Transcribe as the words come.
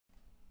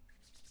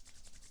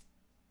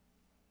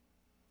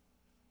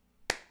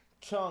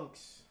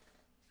Chunkz,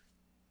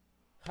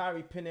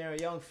 Harry PINERO,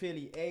 Young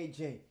Philly,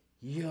 AJ,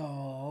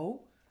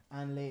 yo,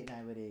 and Late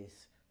Night with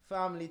Ace.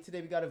 Family,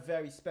 today we got a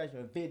very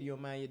special video,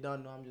 man. You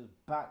don't know, I'm just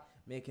back,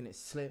 making it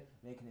slip,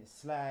 making it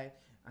slide,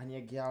 and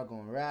your girl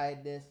gonna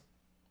ride this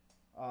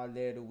all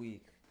day of the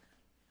week.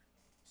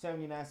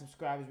 79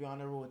 subscribers, we're on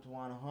the road to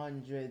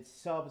 100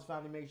 subs.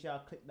 Family, make sure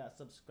y'all click that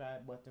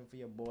subscribe button for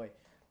your boy.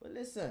 But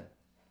listen,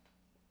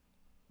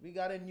 we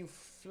got a new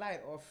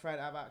FLIGHT or FRIGHT.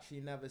 I've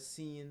actually never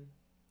seen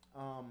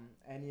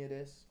any of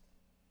this.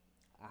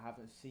 I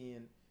haven't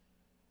seen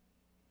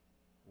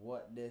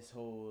what this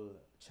whole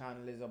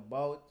channel is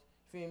about.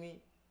 Feel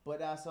me? But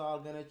that's all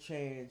gonna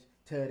change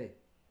today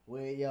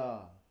with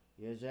y'all.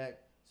 You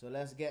check? So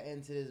let's get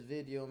into this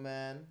video,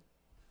 man.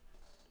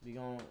 We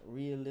gonna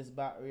reel this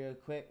back real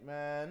quick,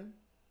 man.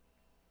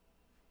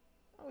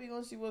 And we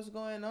gonna see what's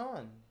going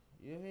on.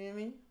 You feel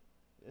me?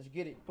 Let's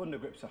get it. Put in the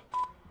grip, sir.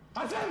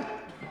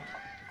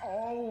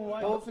 Oh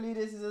my. Hopefully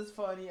this is as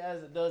funny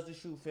as it does the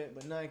shoe fit,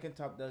 but nothing can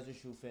top does the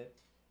shoe fit.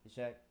 You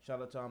check?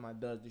 Shout out to all my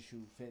does the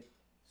shoe fit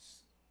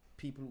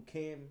people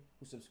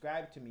who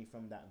subscribed to me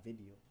from that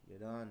video. You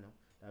don't know.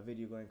 That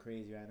video going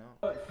crazy right now.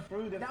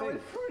 Through the thing.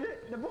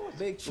 The boss.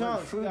 Big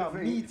Chunkz, you got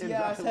meaty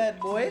ass head,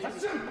 boy.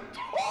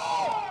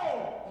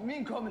 Oh!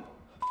 Mean comment.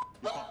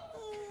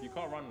 You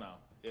can't run now.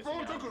 Yes, Don't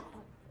let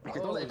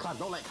it clap,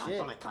 don't let it clap,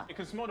 don't let it clap. you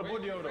can smell the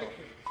body odor. I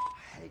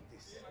hate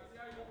this.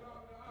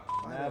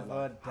 Never How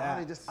are they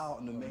that. just out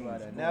in the main?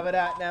 Never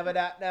that, never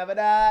that, never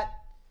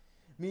that.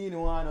 Me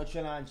no want no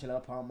chalantula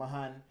upon my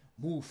hand.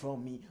 Move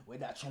from me with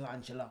that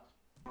chalantula.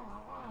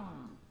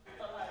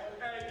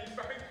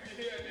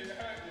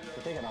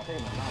 Take it now.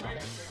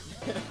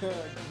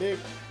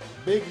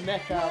 Big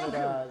neck out of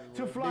that.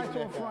 To FLIGHT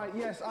or FRIGHT,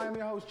 yes, I am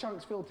your host,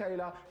 Chunkz Phil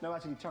Taylor. No,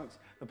 actually, Chunkz,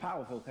 the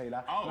powerful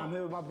Taylor. Oh. And I'm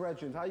here with my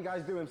brethren. How you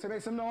guys doing? So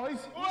make some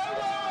noise.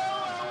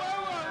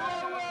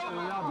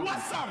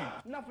 What's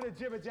up? Enough of the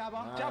jibber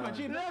jabber. Jabber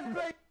jibber. Let's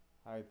play.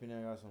 Harry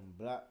PINERO got some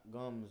black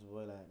gums,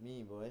 boy, like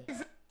me, boy.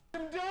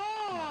 Some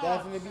dogs.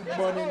 Definitely be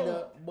bunning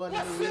the weed,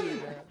 man.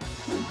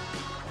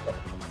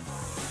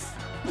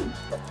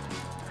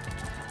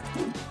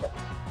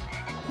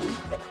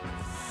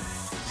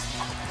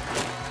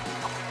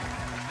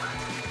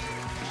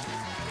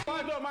 I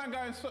don't mind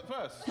going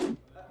first.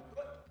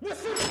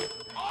 Listen.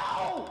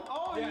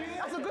 Oh, yeah.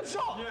 That's a good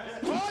shot. Yeah.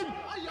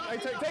 Hey,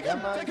 take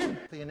him.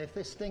 And if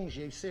this stings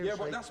you, seriously. Yeah,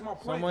 but that's my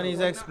point. Someone needs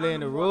to explain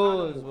the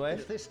rules, boy.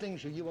 If this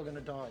stings you, you are going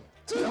to die.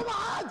 To the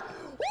man.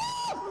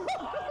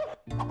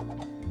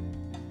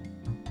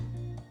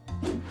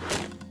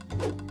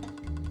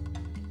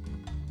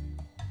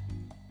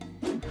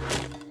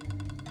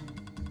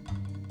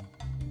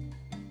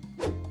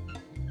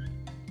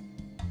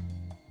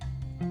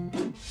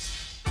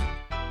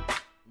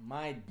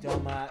 My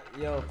dumb ass,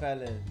 yo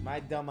fellas, my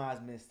dumb ass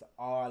missed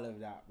all of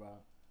that, bro.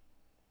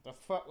 The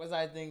fuck was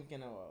I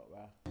thinking about,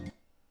 bro?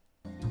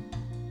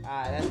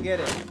 Alright, let's get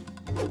it.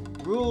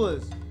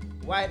 Rules.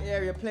 White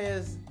area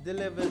players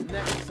delivers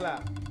neck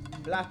slap.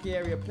 Black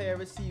area player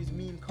receives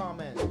mean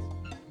comments.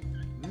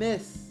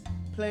 Miss,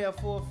 player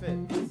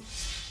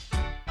forfeits.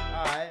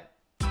 Alright.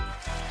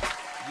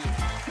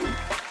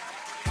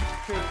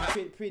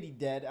 Pretty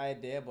dead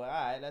idea, but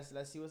alright,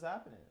 let's see what's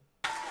happening.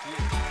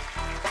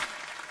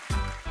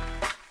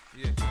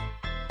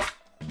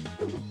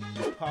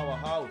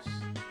 Powerhouse.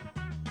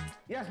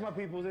 Yes, my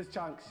peoples, it's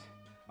Chunkz.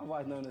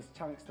 Otherwise known as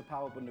Chunkz, the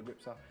power bunda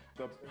gripser.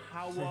 The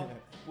power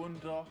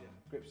bunda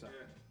Gripser.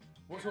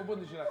 What sort of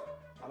bundas you like?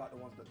 I like the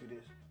ones that do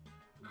this.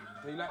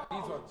 Do you like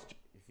these ones?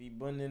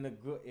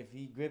 If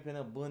he gripping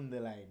a bunda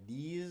like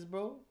these,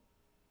 bro,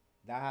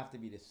 that have to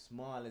be the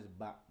smallest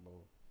back,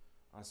 bro,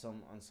 on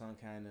some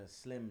kind of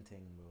slim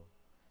thing, bro.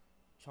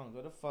 Chunkz,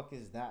 what the fuck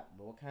is that,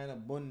 bro? What kind of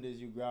bundas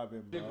you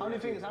grabbing, bro? How many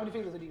fingers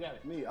did you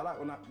grab? Me, I like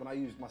when I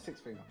use my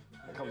 6th finger.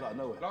 It comes out of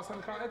nowhere. Last time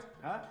you counted?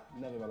 Huh?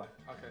 Never in my life.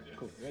 Okay.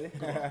 Cool. Ready?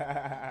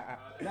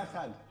 Left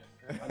hand.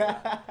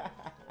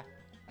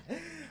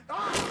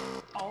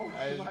 Oh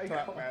my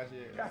god.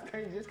 That's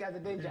dangerous. This guy's a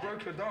danger. You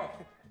broke your dart.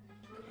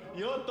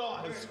 Your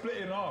dart has split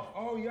in half.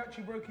 Oh, you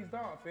actually broke his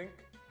dart, I think.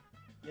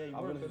 Yeah, you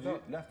I'm broke gonna the do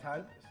dart. left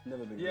hand. It's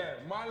never been. Yeah,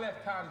 my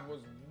left hand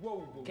was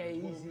whoa.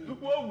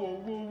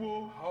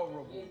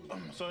 Horrible.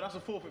 So that's a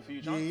forfeit for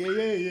you, John. Yeah.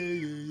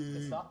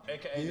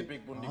 AKA the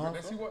big bundy.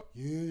 Let's see what.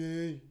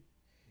 Yeah.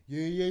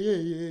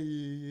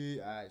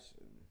 Alright,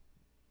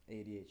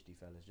 ADHD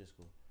fellas, just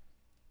go.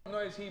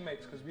 Noise he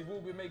makes, because we've all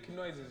been making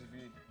noises if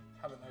you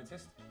haven't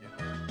noticed.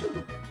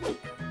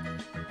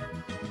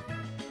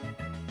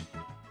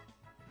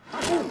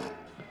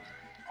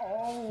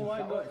 Oh my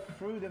god.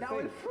 Through the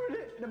thing. Through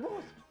the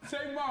board.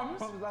 Same mums.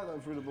 Pumps like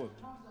that through the board.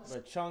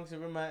 But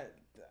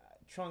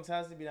Chunkz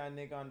has to be that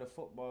nigga on the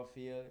football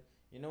field.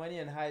 You know when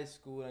you're in high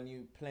school and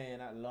you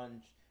playing at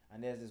lunch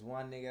and there's this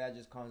one nigga that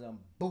just comes and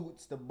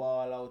boots the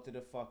ball out to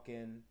the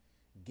fucking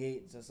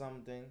gates or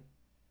something.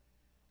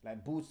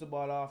 Like boots the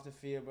ball off the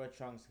field, bro.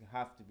 Chunkz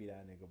have to be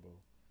that nigga, bro.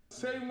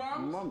 Same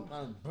mums.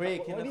 Man,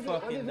 breaking the fucking Where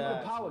do you think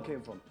the power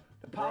came from?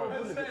 The power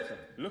was the gripser.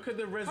 Look at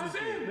the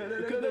residue.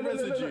 Look at the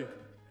residue.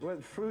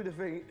 Went through the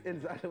thing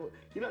inside.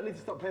 You don't need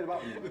to stop playing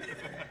about me.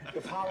 The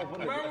power of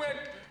Man went,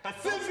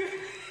 That's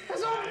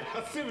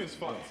Simmons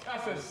fun.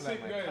 that's a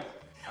sick game.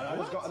 And I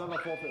just got another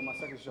forfeit in my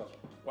second shot.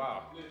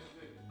 Wow.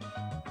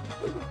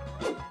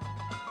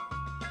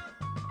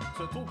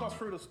 So talk us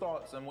through the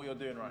starts and what you're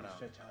doing right now.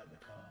 Stretch out the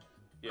car.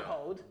 Yeah.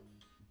 Cold.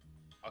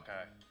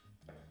 Okay.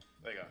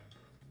 There you go.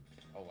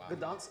 Oh wow.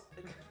 Good dance.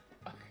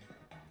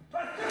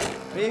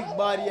 Big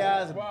body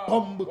ass Wow.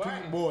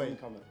 bumbleclip boy.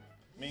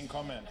 Mean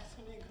comment.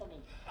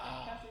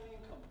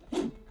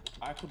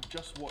 I could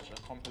just watch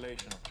a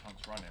compilation of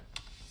Chunkz running.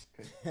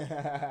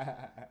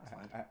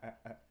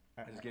 I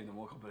just gave them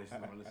more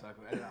compilations on the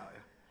cycle. Edit out,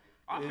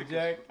 I think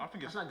That's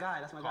it's my guy.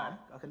 That's my guy.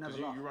 I can never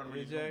laugh. you run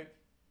really Reject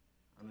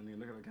And then you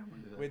look at the camera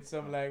and do that. with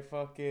some like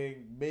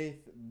fucking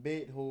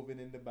Beethoven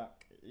in the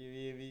back. You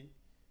hear me?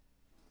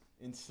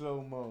 In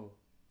slow mo.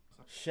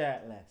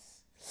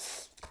 Shirtless.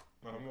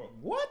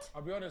 What?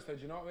 I'll be honest though,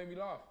 do you know what made me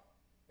laugh?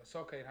 The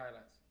Sockade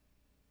highlights.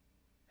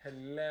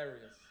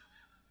 Hilarious.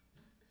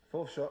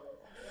 Fourth shot.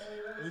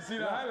 You see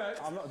the highlights?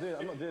 I'm not doing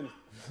this.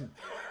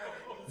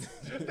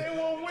 They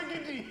were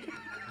wiggity.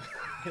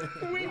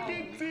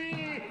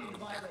 Wiggity.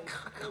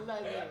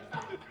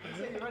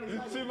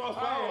 Too much Oh,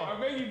 power. I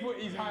bet you put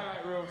his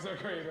highlight reel so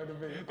crazy on the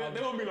video.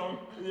 They won't be long.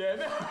 Yeah.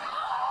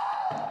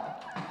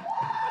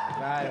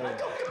 Right.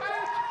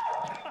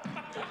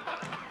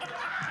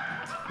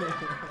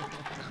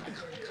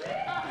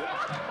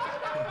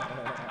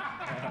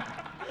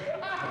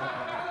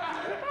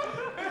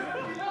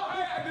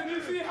 Did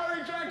you see how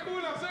he tried to call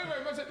us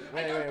over? I said,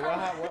 Wait,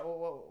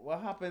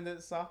 what happened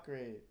at soccer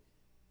aid?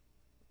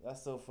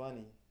 That's so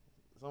funny.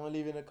 Someone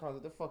leaving the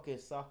comments, what the fuck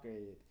is soccer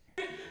aid?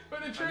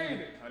 But the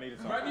train. I need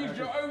to Man used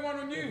your own one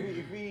on you.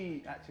 If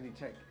we actually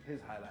check his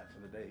highlights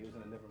for the day, he was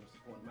in the living room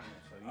supporting man.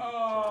 So you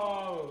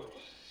Oh.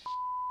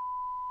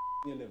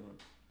 in your living room,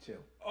 chill.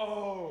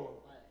 Oh.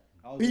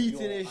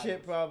 Beating his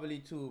shit probably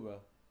too, bro.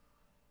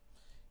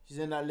 She's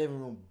in that living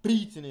room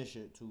beating his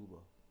shit too, bro.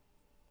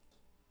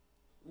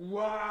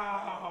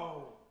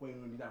 Wow. Wait,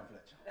 we'll be down for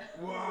that chat.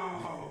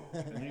 Wow.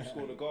 And you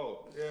scored a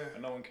goal. Yeah.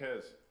 And no one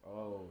cares.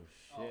 Oh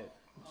shit.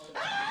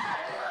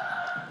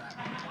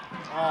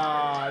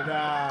 Ah,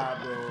 nah,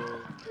 bro.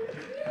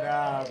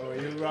 Nah, bro.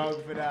 You wrong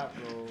for that,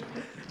 bro.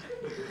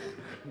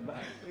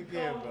 Look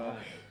here, bro.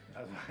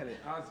 That's violent.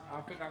 I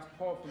think that's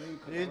poor for me.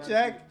 'cause You I ran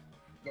check?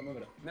 Don't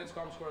remember Next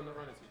goal I'm scoring the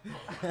running.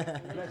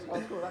 that. Next,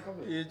 I'll score that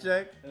confidence. You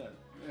check? Yeah.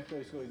 Next time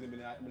he scores, he's in the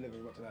living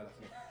room watching highlights.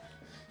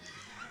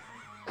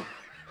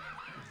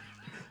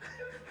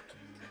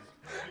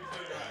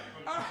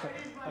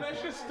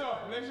 Let's just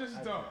stop. Let's just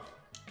stop.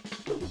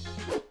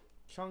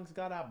 Chunkz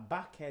got that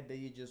backhead that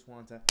you just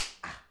want to.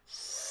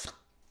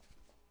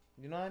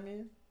 You know what I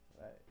mean?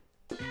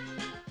 Like.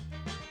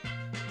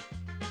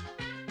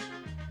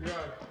 Yeah.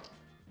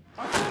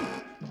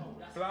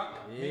 Black.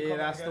 Yeah,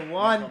 that's the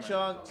one,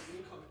 Chunkz.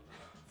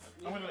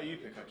 I'm gonna let you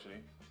pick actually.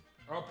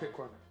 I'll pick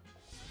one.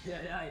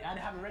 Yeah, I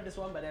haven't read this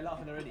one, but they're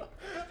laughing already.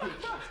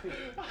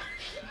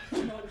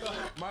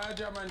 My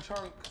jam and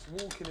Chunkz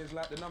walking is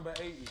like the number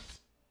 80.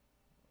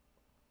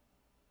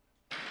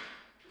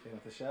 Take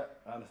off the shirt.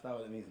 I understand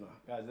what it means now.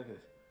 Guys, look at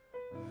this.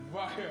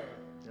 Vital.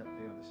 Yeah,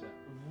 take off the shirt.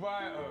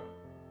 Vital.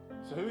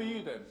 So who are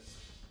you then?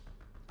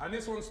 And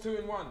this one's 2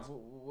 in 1s.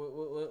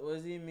 What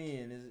does he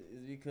mean? Is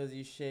it because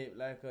you shaped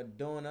like a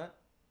donut?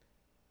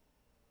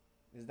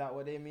 Is that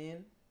what they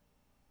mean?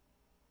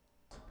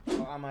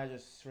 Or am I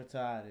just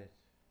retarded?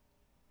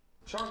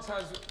 Chunkz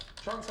has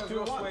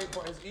lost weight,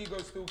 but his ego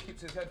still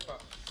keeps his head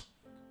fat.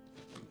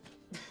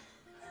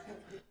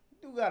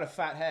 Dude got a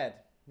fat head.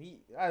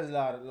 He has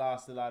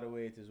lost a lot of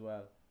weight as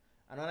well.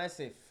 And when I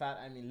say fat,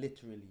 I mean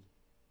literally.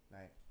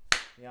 Like,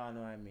 y'all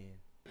know what I mean.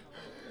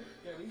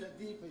 Yeah, these are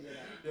deeper, you know.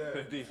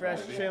 Yeah.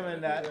 Fresh trim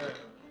and that.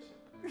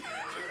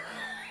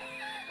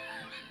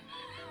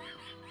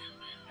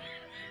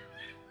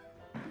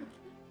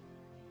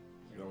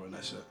 You don't run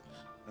that shirt.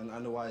 And I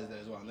know why it's there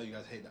as well. I know you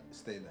guys hate that.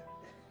 Stay there.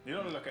 You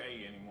don't look like an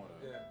 80 anymore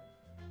though.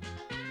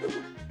 Yeah.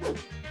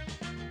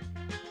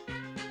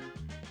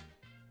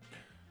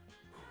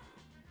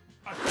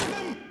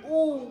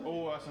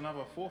 Oh, that's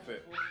another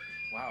forfeit.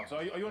 Wow. So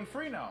are you on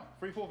 3 now?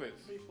 3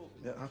 forfeits?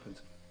 Yeah, it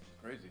happens.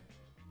 Crazy.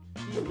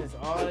 He missed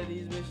all of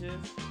these wishes.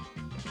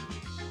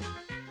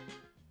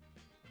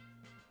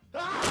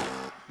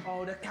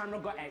 Oh, the camera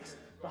got X.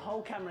 The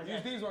whole camera's Use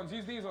X. these ones.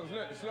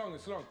 Look, it's long.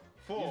 Use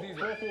Four these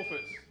ones.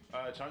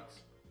 forfeits.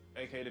 Chunkz,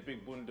 aka the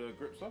big bunda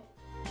gripster.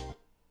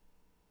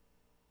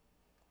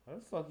 How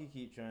the fuck you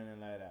keep trying to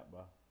like that,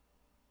 bro?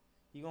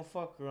 You gonna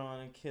fuck around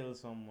and kill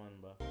someone,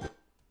 bro.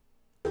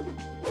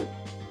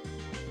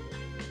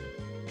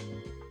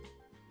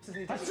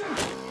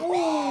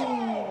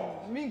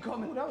 Mean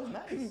comment. That was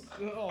nice.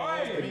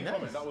 Hey, Mean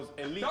comment. That was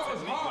elite. that was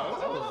technique,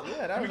 hard. though.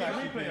 Yeah, that was get a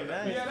actually replay pretty of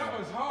that? nice. Yeah, that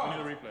was We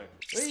hard. need a replay.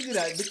 Where you do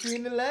that?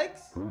 Between the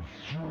legs? That's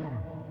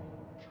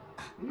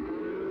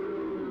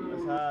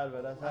hard,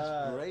 bro. That's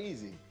hard.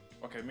 Crazy.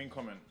 Okay, mean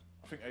comment.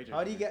 I think AJ.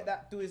 How do you get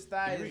that through his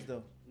thighs, read?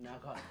 though? No,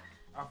 I can't.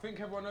 I think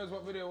everyone knows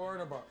what video we're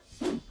on about.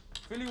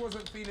 Philly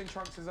wasn't feeling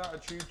Chunkz'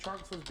 attitude.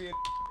 Chunkz was being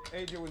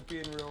AJ was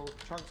being real.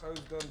 Chunkz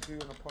owes them due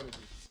an apology.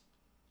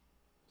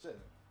 Shit.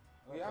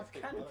 We have to.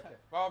 Cannon time.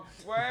 Well,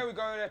 there we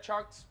go there,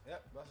 Chunkz.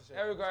 Yep, that's a shame.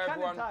 There we go, Cannon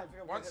everyone. time.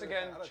 Once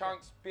again,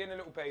 Chunkz being a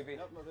little baby.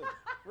 Yep, not good.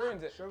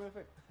 Ruined it. Show me the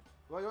thing.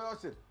 What you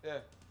watching? Yeah.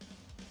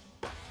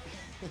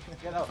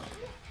 Get out.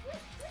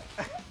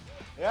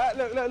 Yeah,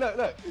 look.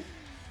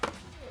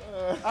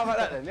 How about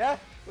that then, yeah?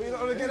 Well, you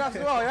not want to get that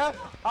as well, yeah?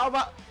 How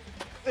about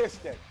this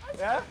then,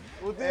 yeah?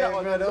 We'll do that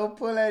one. Bro, don't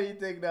pull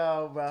anything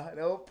down, bro.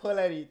 Don't pull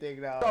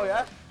anything down. So,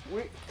 yeah?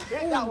 We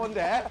hit that one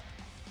there,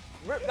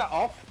 rip that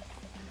off.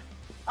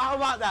 How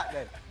about that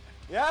then?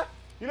 Yeah?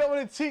 You don't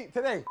want to cheat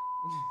today.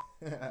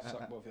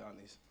 Suck both your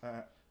aunties.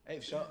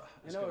 8th shot.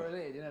 You know we're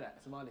related, you know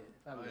that? Somali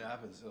Oh, family. yeah, it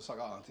happens. It'll suck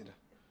out auntie.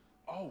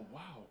 Oh,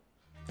 wow.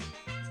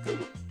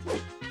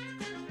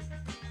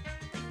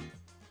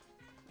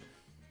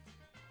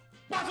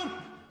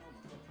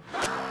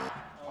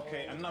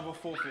 Okay, another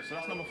forfeit, so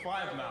that's number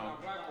 5 now.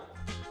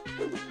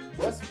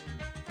 What's...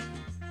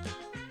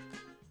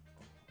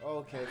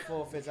 Okay,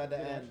 forfeits at the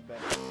end, but...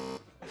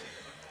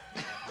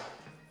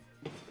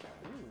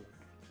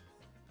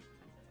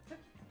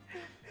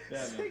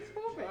 Yeah,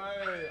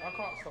 Hey, I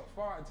can't stop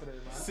farting today,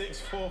 man.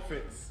 6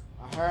 forfeits.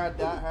 I heard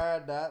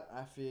that.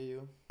 I feel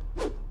you.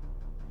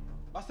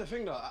 That's the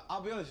thing though,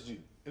 I'll be honest with you.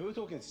 If we're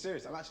talking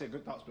serious, I'm actually a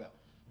good darts player.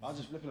 I was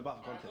just flipping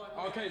about for content.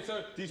 Okay,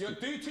 so you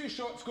do 2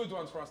 shots, good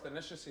ones for us then.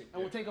 Let's just see.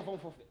 And we'll take off one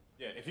forfeit.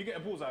 Yeah, if you get a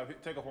bullseye,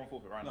 take off 1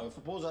 forfeit right now. No,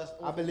 for balls, that's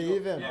I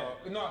believe him. Yeah,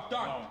 no,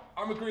 done. No.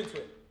 I'm agreeing to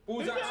it.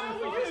 Balls out to Go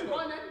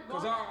on then, go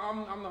because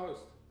I'm the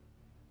host.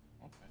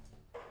 Okay.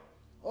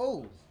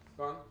 Oh,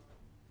 Go on.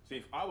 See,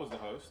 if I was the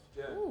host,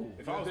 Yeah.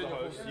 if I was the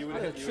host, you would I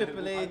have a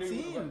triple I A knew it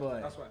team, would've boy.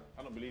 gone. That's why.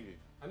 I don't believe you.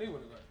 I knew it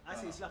wouldn't go. I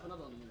see you slap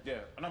another one. Yeah,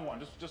 another one,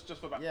 just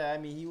for back. Yeah, I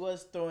mean, he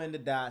was throwing the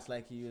darts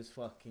like he was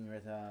fucking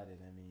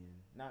retarded. I mean,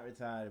 not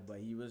retarded, but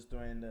he was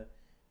throwing the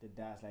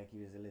darts like he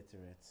was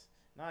illiterate.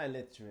 Not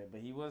illiterate,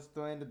 but he was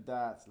throwing the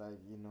darts like,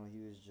 you know,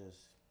 he was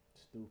just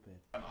stupid.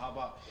 How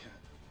about...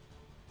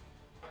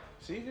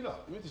 See, you know,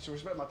 you need to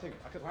respect my thing.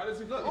 Why does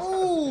he look?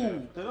 Oh!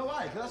 Don't know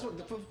why, because that's what...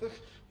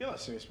 You're not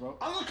serious, bro.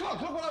 I'm the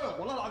clock, look what I want.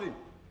 Wallah al-Azim.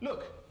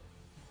 Look.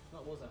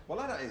 What was that?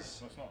 Wallah that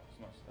is. No, it's not.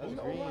 That's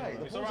not green, alright.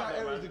 The It's balls alright, out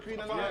man. area is the green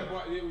and the Yeah, red.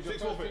 but it was your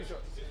 6 first 2 forfeits.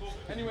 shots.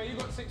 Anyway, you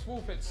got 6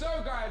 forfeits. So,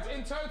 guys,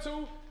 in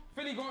total,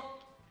 Philly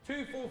got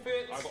 2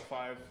 forfeits. I got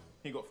 5,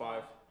 he got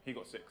 5, he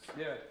got 6.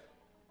 Yeah.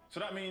 So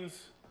that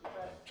means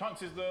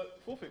Chunkz is the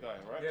forfeit guy,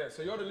 right? Yeah,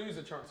 so you're the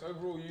loser, Chunkz.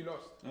 Overall, you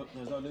lost. No,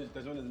 there's no losers.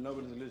 There's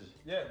nobody's a loser.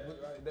 Yeah,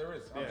 there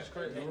is. I'm Yeah. just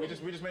creating. We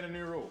just made a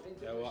new rule.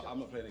 Yeah, well, I'm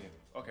not playing again.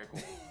 Okay,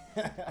 cool.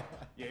 Yeah,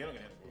 you're not gonna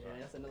hit the balls, Yeah, right?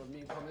 that's another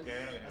mean comment. Yeah,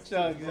 you're not gonna hit the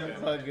Chunkz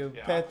is fucking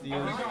Yeah. petty I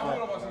as think fuck.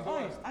 all of us is the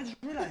worst. I just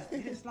realised he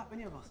didn't slap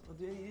any of us or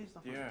do any of this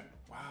stuff. Yeah,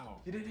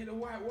 wow. You didn't hit the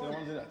white Don't one. want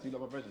to do that. You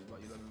love my brethren, but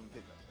you don't want to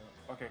pick that.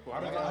 Okay, cool.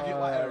 I'll How give many you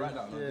white area right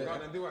now. Yeah. Go on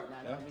then, do it.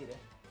 Nah, not me there.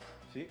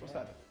 See, what's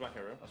that? black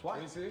area? That's white.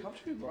 Let me see. Come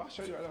true, bro. I'll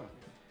show you right now.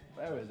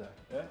 What area is that?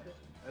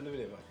 Yeah? End of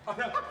video, bro.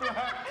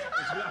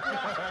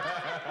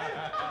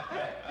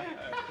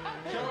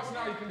 Show us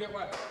now you can get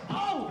white.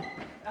 Oh!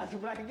 That's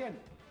black again.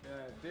 Yeah,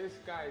 this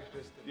guy is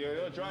just. Yeah,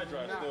 you're dry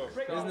still.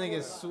 This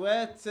nigga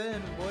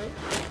sweating, boy.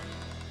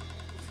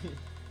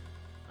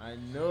 I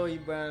know you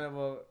burn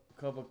about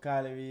a couple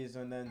calories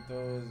on them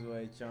toes,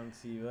 boy,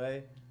 Chunksy,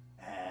 boy.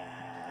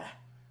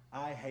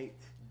 I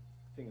hate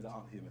things that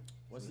aren't human.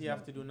 What's he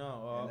have to do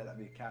now? Don't let that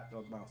be a cat,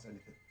 dog, mouse,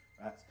 anything.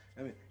 Right?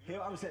 I mean, hear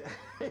what I'm saying.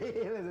 But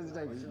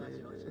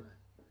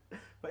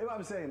hear what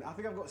I'm saying. I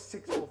think I've got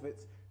 6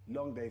 forfeits.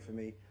 Long day for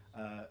me.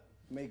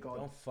 May God.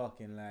 Don't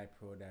fucking lie,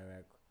 Pro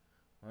Direct.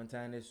 One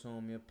time they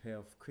sold me a pair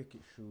of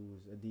cricket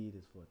shoes,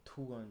 Adidas, for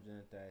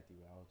 230.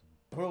 Bro. I was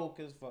broke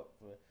as fuck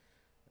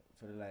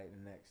for like the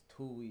next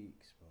 2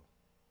 weeks, bro.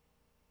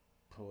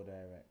 Pro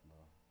Direct,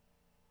 bro.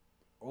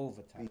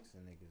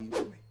 Overtaxing niggas. You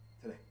me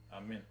today.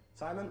 I'm in.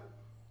 Simon.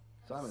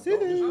 Simon. Silly.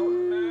 Don't just go.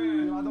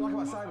 You know what I don't like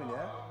about Simon,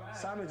 yeah?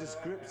 Simon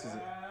just grips, is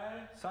it?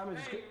 Simon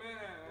just grips.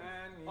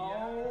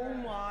 Oh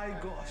my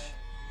gosh.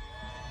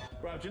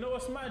 Bro, do you know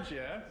what's mad,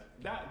 yeah?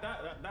 That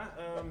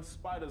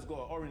spider's got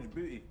an orange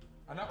booty.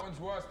 And that one's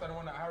worse than the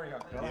one that Harry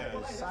had.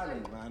 Yeah.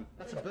 Simon, man.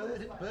 That's a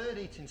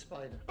bird-eating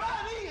spider. Bird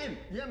eating!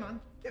 Yeah,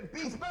 man. It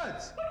beats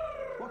birds.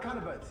 What kind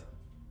of birds?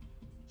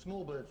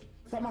 Small birds.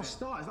 Is that my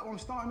start? Is that what I'm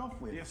starting off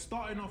with? Yeah,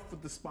 starting off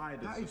with the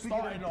spiders. That is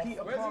Starting bigger off. than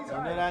Peter Where's he Parker.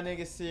 You know that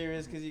nigga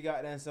serious because he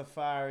got them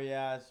safari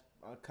ass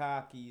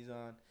khakis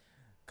on.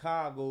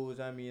 Cargos,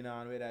 I mean,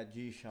 on with that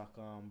G-Shock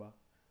on, bro.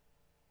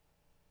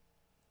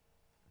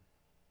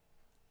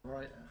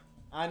 Right.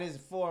 And his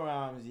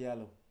forearms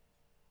yellow.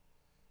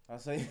 I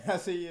say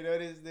you know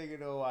this nigga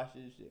don't wash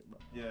his shit, bro.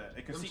 Yeah,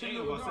 it can Them see 8 two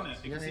of little us, innit?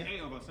 It can Yeah, see yeah.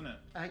 8 of us, innit?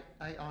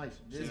 Eight eyes.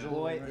 This Scissors.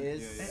 boy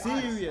is Yeah,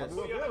 serious.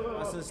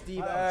 That's some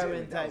Steve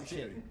Irwin type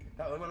shit.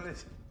 That was one of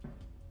this.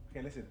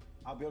 Okay, listen.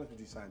 I'll be honest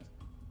with you, Signs.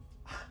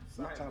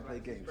 I'm not trying to play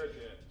games.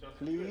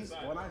 Please,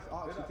 when I ask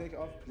you to take it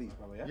off, please,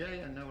 brother, yeah?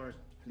 Yeah, no worries.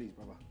 Please,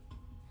 brother.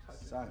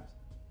 Signs.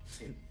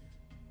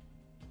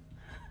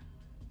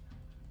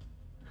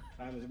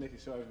 I'm just making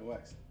sure everything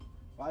works.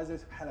 Why is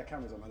this hella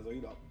cameras on, man? As though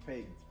you lot are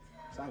pagans.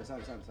 Simon. So,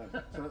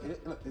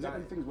 look, there's other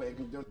things where you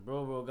can do.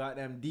 Bro got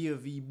them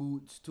DV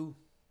boots too.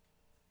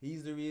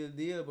 He's the real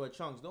deal, but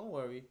Chunkz, don't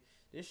worry.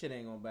 This shit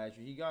ain't gonna bite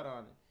you. He got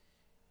on it.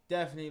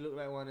 Definitely look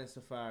like one of them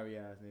safari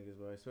ass niggas,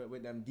 bro. Sweat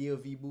with them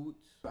DV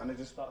boots. And they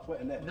just start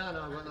sweating there. No,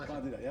 I won't like Can't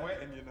it. do that, yeah?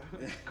 Waiting, you know.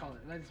 Come on,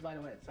 let's find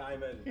a way.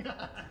 Simon.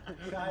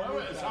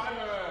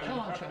 Simon! Come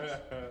on, Chunkz.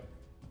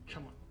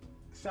 Come on.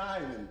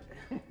 Simon.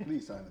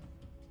 Please, Simon.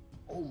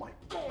 Oh my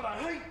God, I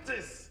hate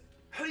this.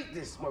 Hate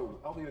this, bro.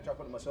 I'll even try to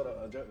put it on my shoulder.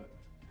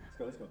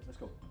 Let's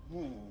go.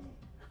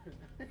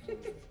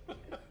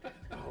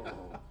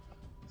 Oh.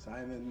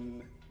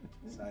 Simon.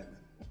 Let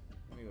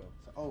me go.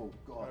 Oh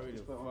God. Hurry the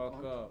Just put it fuck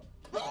on. up.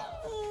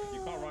 You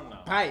can't run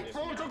now. Pipe.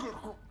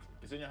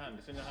 It's in your hand.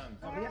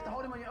 Oh, you have to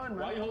hold him on your own, man.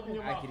 Why are you holding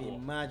your I mouth can for?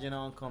 imagine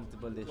how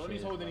uncomfortable this shit Donnie's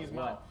is. holding his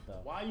bro. mouth. What the-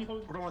 Why are you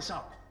holding? Put on what's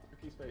up. Look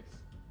at his face.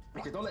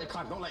 Okay, don't let it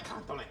climb. Right,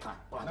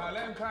 Nah,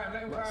 let him climb.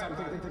 Simon,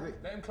 take.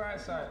 Let him climb,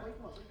 side.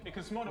 It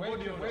can smell the Wake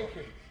body him, odor. wake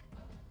him.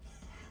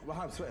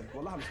 Wallah, I'm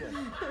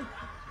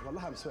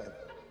sweating.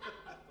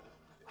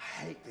 I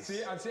hate this.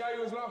 See, and see how he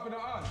was laughing at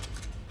us?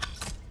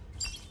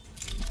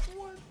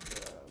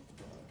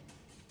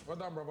 Well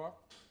done, brother.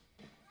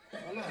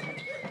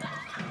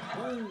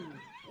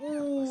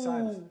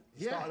 Simon,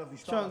 he started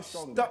off Chunkz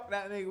strong. stuck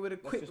that nigga with a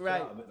Let's quick just right.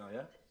 chill out a bit now,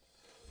 yeah?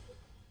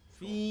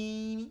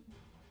 Feeny.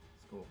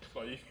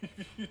 But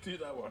you do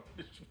that one.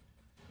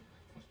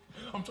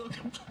 I'm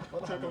joking.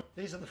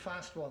 These are the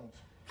fast ones.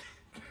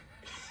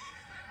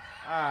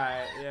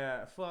 Alright,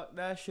 yeah. Fuck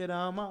that shit,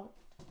 I'm out.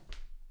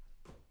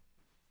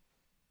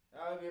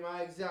 That would be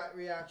my exact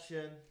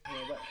reaction.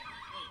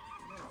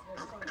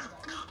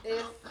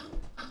 If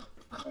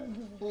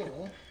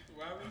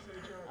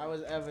I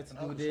was ever to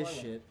do this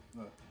shit.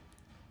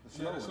 The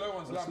slow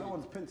ones The love slow me.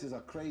 ones pincers are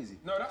crazy.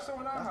 No, that's the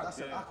one I had.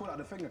 I call that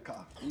the finger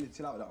cutter. You need to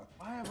chill out with that one.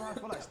 Why ever I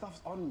feel like stuff's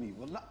on me?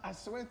 Well, I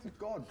swear to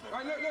God.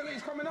 Right, look,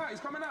 he's coming out.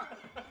 Is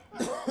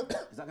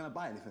that gonna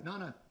buy anything?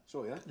 No.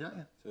 Sure, yeah? Yeah.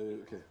 So,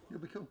 okay. You'll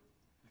be cool.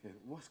 Okay,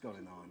 what's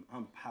going on?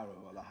 I'm paro,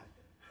 wallahi.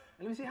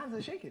 Let me see your hands,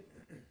 are shaking.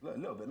 Look, a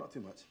little bit, not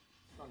too much.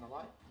 Not gonna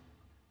lie.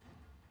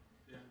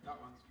 Yeah, that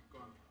one's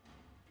gone.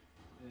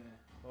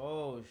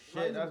 Oh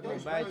shit, that's gonna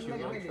bite you,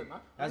 Wait, man. man.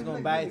 That's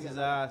gonna bite his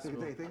ass, Take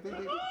bro. it.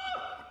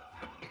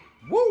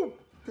 Woo!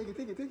 Take it.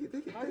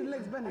 Why are your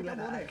legs bending like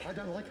that? I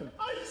don't like them.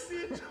 I see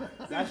it.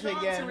 That shit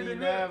getting me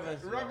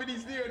nervous, bro. Rubbing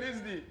his knee on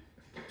his knee.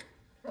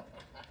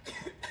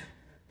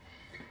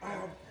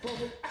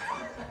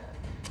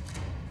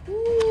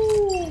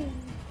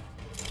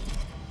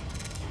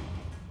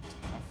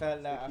 I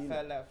felt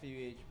that for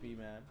you, HP,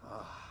 man.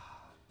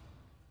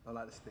 I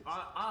like the sticks.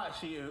 I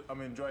actually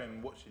am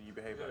enjoying watching you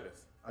behave like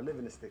this. I live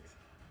in the sticks.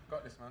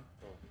 Got this, man.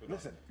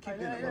 Listen, keep Look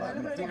doing it.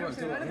 at the grips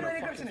in him. Look at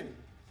the grips in him.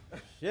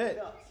 Shit.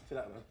 Chill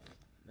out, man.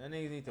 That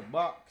niggas need to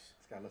box.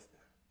 This guy lost it.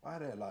 Why are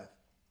they alive?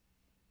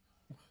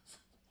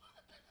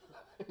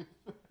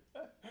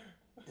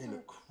 They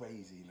look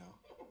crazy, you know.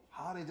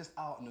 How are they just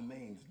out in the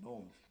mains,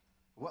 norms?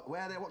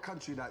 Where are they? What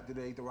country do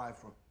they derive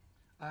from?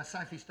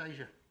 Southeast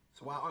Asia.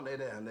 So why aren't they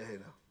there and they're here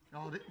now?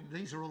 Oh,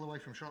 these are all the way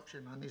from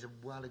Shropshire, man. These are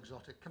well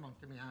exotic. Come on,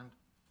 give me a hand.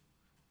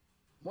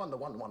 One.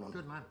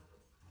 Good man.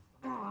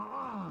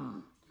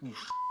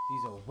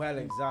 He's a well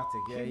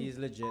exotic, yeah, he's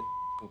legit.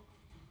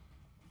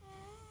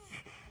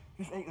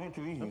 This ain't going to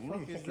be easy. The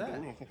fuck is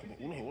that?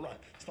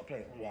 Stop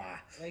playing. Wow.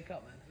 Wake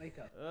up, man. Wake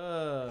up.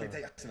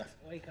 That's enough.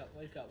 Wake up,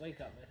 man.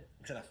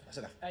 That's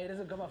enough. Hey, it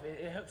doesn't come off.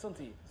 It hooks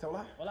onto you. So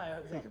what? Wallah, it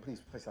hooks on. Take it, please.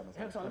 Place that on. It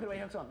hooks on. Look at the way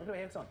it hooks on. Look at the way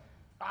it hooks on.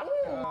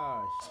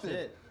 Oh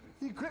shit.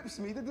 He grips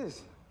me. Did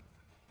this?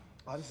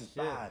 Oh, this is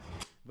Shit. bad.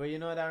 But you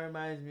know what that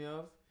reminds me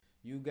of?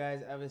 You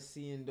guys ever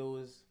seen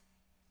those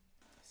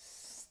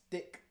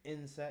stick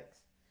insects?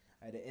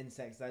 Like the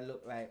insects that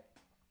look like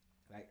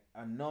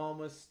a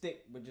normal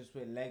stick but just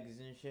with legs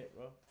and shit,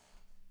 bro.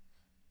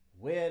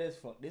 Weird as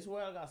fuck. This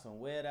world got some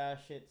weird ass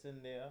shits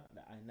in there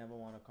that I never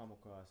want to come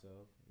across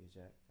of. You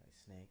jack? Like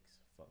snakes.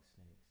 Fuck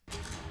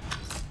snakes.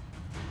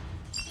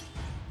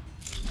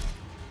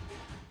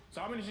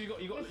 So how many you got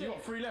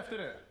 3 left,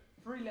 innit?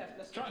 3 left.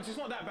 Let's go. Chunkz, it's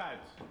not that bad.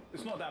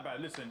 It's not that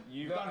bad. Listen,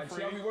 you've Look, done and 3.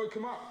 see how we woke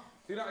him up?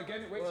 Do that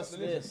again, it wakes What's up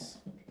the lizard. this?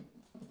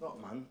 Stop,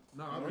 man.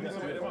 No, How, I'm gonna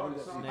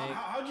Snake.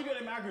 how'd you get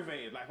them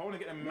aggravated? Like, I want to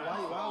get them mad.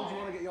 Why would you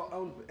want to get your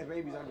own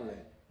babies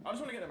aggravated? I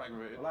just want to get them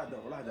aggravated. Well, I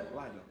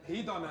don't.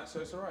 He done that, so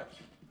it's alright.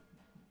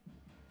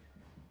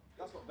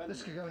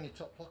 This could go in your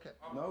top pocket.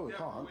 No, it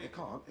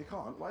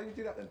can't. Why did you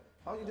do that then?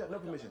 How did you do that? No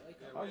permission.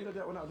 How did you do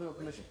that without no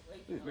permission?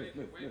 Move. Wake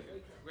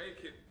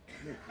it.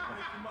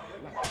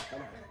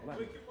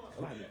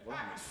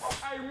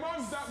 Hey,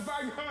 mum's that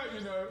bang hurt,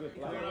 you know.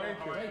 Wake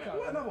up.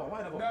 Why another one?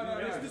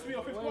 No. This be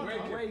your 5th one.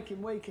 Wake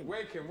him. Wake him.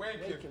 Wake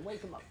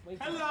him up.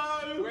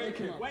 Hello! Wake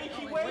him.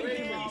 Wakey.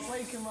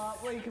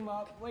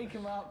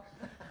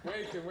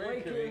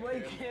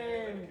 Wake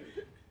him.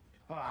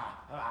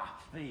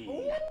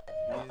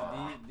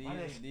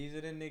 These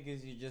are the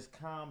niggas you just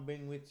can't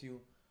bring with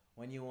you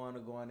when you want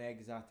to go on an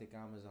exotic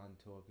Amazon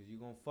tour. Because you're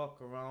going to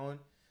fuck around,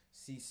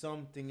 see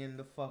something in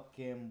the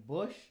fucking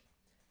bush.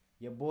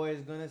 Your boy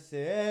is going to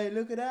say, hey,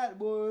 look at that,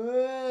 boy.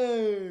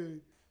 Hey.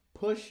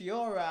 push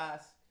your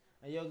ass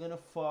and you're gonna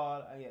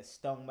fall and get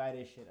stung by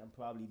this shit and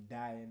probably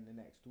die in the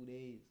next 2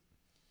 days.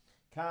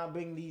 Can't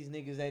bring these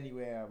niggas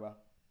anywhere, bro.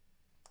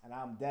 And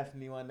I'm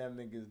definitely one of them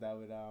niggas that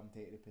would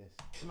take the piss.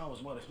 It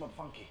smells well, it smells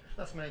funky.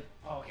 That's me.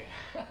 Oh, okay.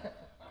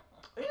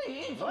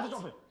 What?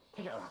 Drop it.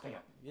 Take it out, take it.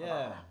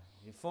 Yeah,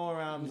 your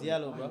forearm's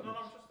yellow, bro.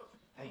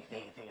 Take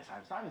it,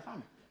 Simon.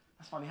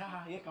 That's funny,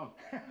 haha, here come.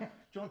 Do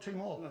you want 2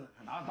 more? No,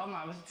 I've done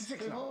that, it's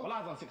 6 now. Well,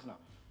 I've done 6 now.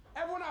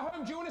 Everyone at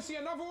home, do you want to see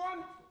another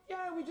one?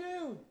 Yeah, we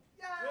do.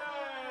 Fuck,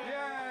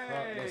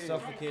 they're Yay!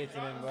 suffocating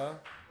him, bro.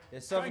 They're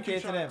Thank you,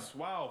 suffocating him. Chunkz.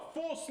 Wow,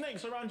 4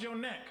 snakes around your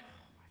neck. Oh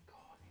my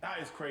God.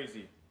 That is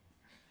crazy.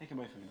 Take him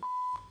away from me.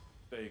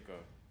 There you go.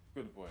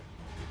 Good boy.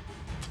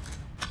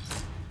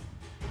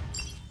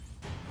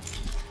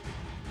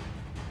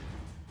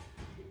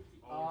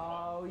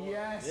 Oh,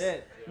 yes. Yeah.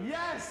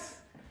 Yes.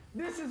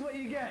 This is what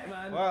you get,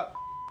 man. Well,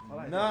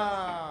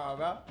 nah,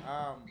 bro.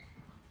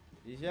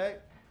 DJ?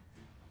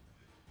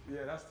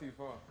 Yeah, that's too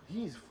far.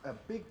 He's a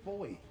big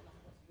boy.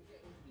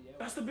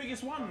 That's the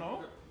biggest one,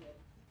 no?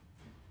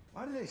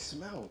 Why do they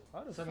smell?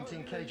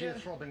 17 kg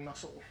of throbbing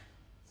muscle.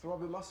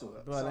 Throbbing muscle.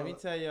 Bro, let me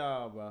tell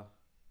y'all, bro.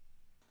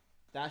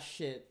 That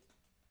shit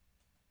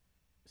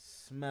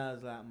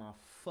smells like my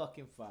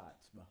fucking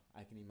farts, bro.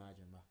 I can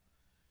imagine, bro.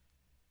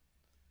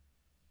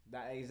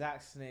 That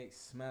exact snake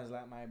smells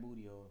like my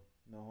booty hole.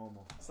 No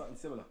homo. Something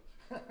similar.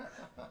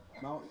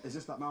 It's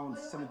just like Mount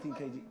 17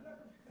 kg.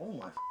 Oh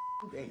my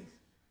days.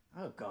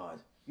 Oh God.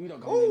 You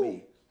don't come near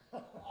me.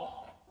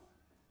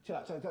 Chill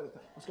out.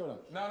 What's going on?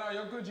 No,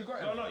 you're good. You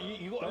got it. No,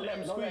 you got to let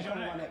him squeeze your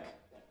my neck.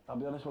 I'll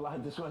be honest, well,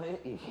 this one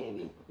is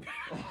heavy.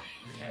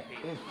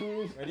 It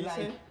feels What do you like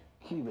say?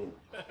 Cuban.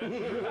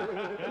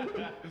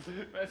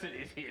 That's it,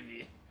 it's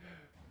heavy.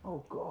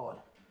 Oh God.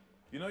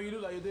 You know, you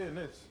look like you're doing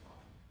this.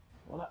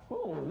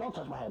 Oh, don't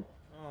touch my head.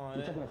 Oh,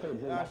 You're taking a face.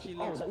 that she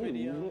looks that pretty,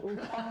 you?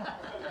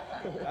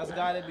 That's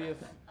gotta be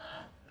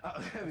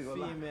a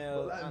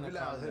female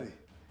anaconda.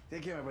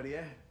 Take care, everybody,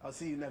 yeah? I'll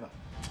see you never.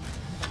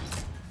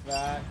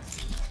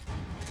 Facts.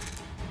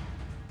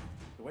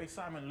 The way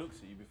Simon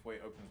looks at you before he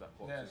opens that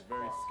box Yes. is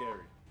very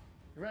scary.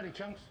 You ready,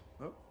 Chunkz?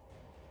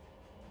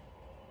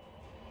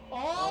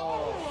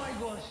 Oh my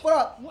gosh. What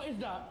up? What is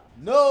that?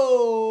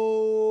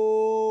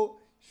 No.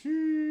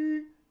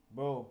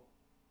 Bro.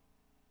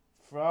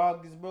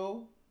 Frogs,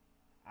 bro.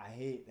 I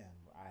hate them,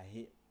 bro.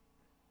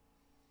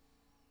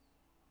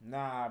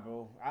 Nah,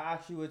 bro. I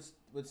actually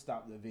would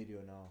stop the video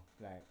now.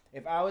 Like,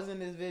 if I was in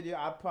this video,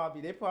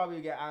 they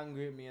probably get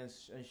angry at me and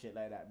shit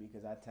like that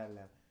because I tell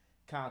them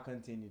can't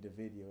continue the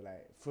video.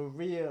 Like, for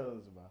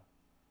reals,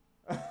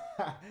 bro.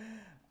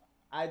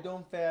 I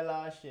don't fear a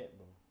lot of shit,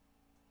 bro.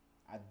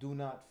 I do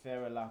not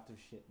fear a lot of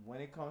shit. When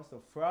it comes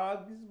to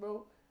frogs,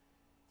 bro,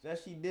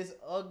 especially this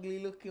ugly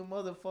looking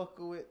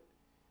motherfucker with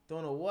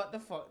don't know what the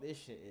fuck this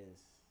shit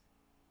is.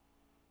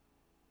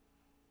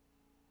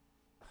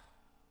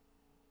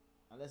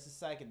 Unless it's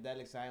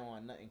psychedelics, I ain't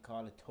want nothing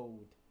called a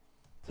toad.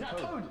 Yeah,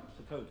 toad. It's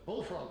a toad.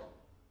 Bullfrog.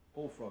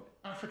 Bullfrog.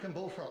 African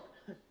bullfrog.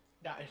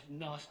 That is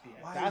nasty.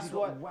 That's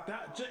what.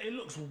 It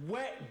looks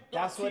wet.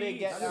 That's what they dirty,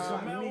 get.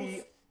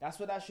 smells. That's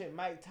what that shit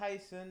Mike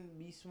Tyson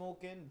be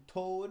smoking.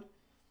 Toad.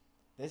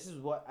 This is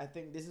what I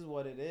think. This is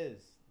what it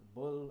is.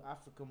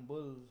 African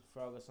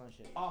bullfrog or some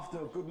shit. After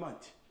a good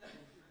munch.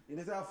 You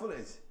know how full it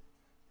is?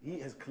 He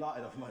has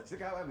clotted off munch.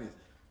 Look how happy he is.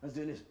 Let's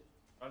do this.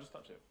 I'll just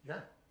touch it.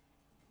 Yeah.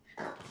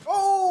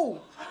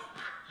 Oh!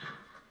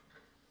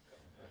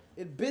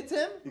 It bit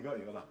him? You got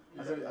that.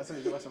 I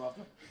said you got some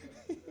after.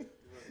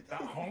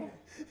 That hung?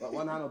 Like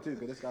 1 hand or 2,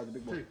 because this guy's a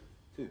big boy.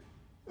 2.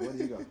 Where did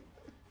you go? On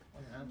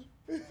your hands.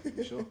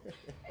 You sure?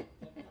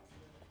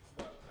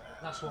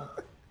 Last one.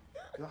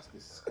 That's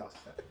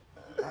disgusting.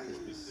 That is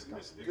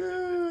disgusting.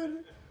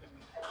 Dude.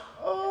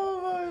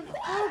 Oh my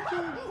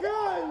fucking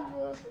god,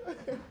 bro.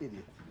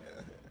 Idiot.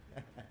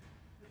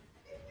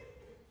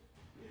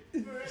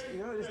 You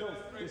know,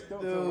 just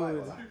don't feel right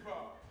with that.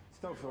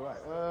 Just don't feel right.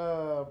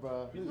 Oh,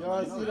 bro.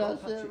 Y'all see that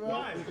shit, bro?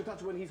 Why? You can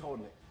touch it when he's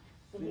holding it.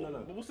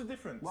 No. But what's the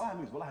difference? Wallah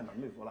move,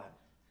 move. Oh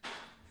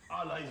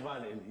no, he's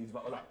violating. He's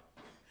violating.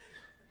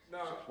 No.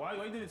 Why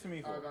you did it to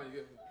me for? No, you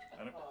get me.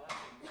 I don't-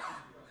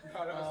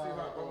 No, that's too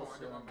bad. Go on,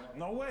 get one back.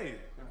 No way.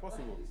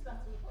 Impossible.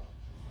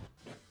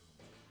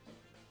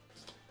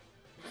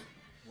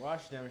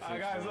 Watch them shit.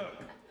 Alright guys, look.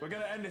 We're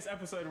going to end this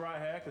episode right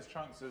here because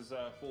Chunkz has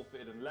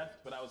forfeited and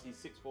left, but that was his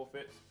 6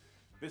 forfeits.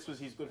 This was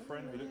his good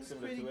friend who looked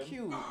similar to him. pretty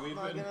cute, We've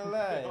not been gonna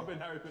lie. I've been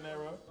Harry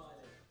PINERO.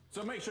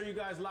 So make sure you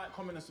guys like,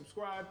 comment and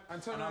subscribe.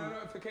 And turn on the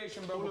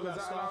notification bell all of because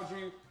that that stuff.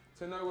 allows you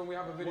to know when we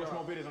have a video. Watch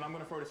more videos and I'm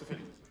going to throw this to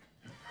Philly.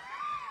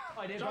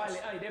 Oh, they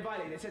violate.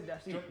 They said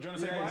that. See? Do you want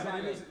to say Yeah,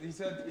 bye? he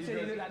said He said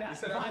he looked like that. He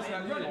said that just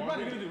like Run you. it, What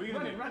are you going to do? What are you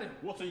going to do? Run it.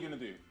 What are you going to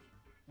do?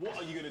 What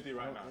are you going to do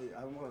right now?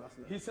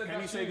 He said Can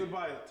you that's say you.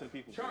 goodbye to the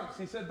people? Chunkz,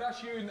 he said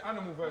that's you in the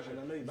animal version.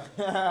 I know you back.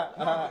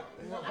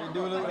 You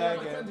do look I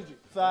like offended it. you.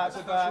 Facts, I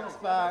said that's facts,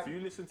 wrong. facts. If you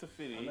listen to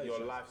Philly, your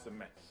life's a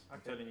mess. I'm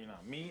telling you now.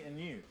 Me and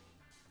you.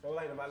 Don't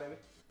like the violating.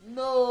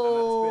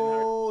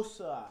 No,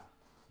 sir.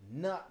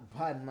 Not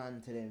bad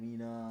man to them, you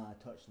know.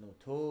 Touch no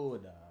toe,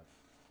 dog.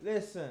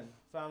 Listen,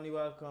 family,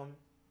 welcome.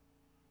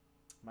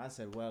 Man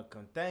said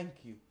welcome.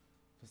 Thank you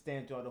for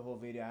staying throughout the whole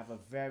video. I have a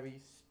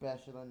very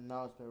special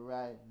announcement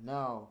right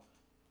now.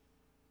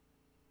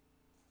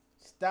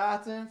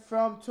 Starting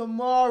from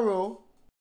tomorrow,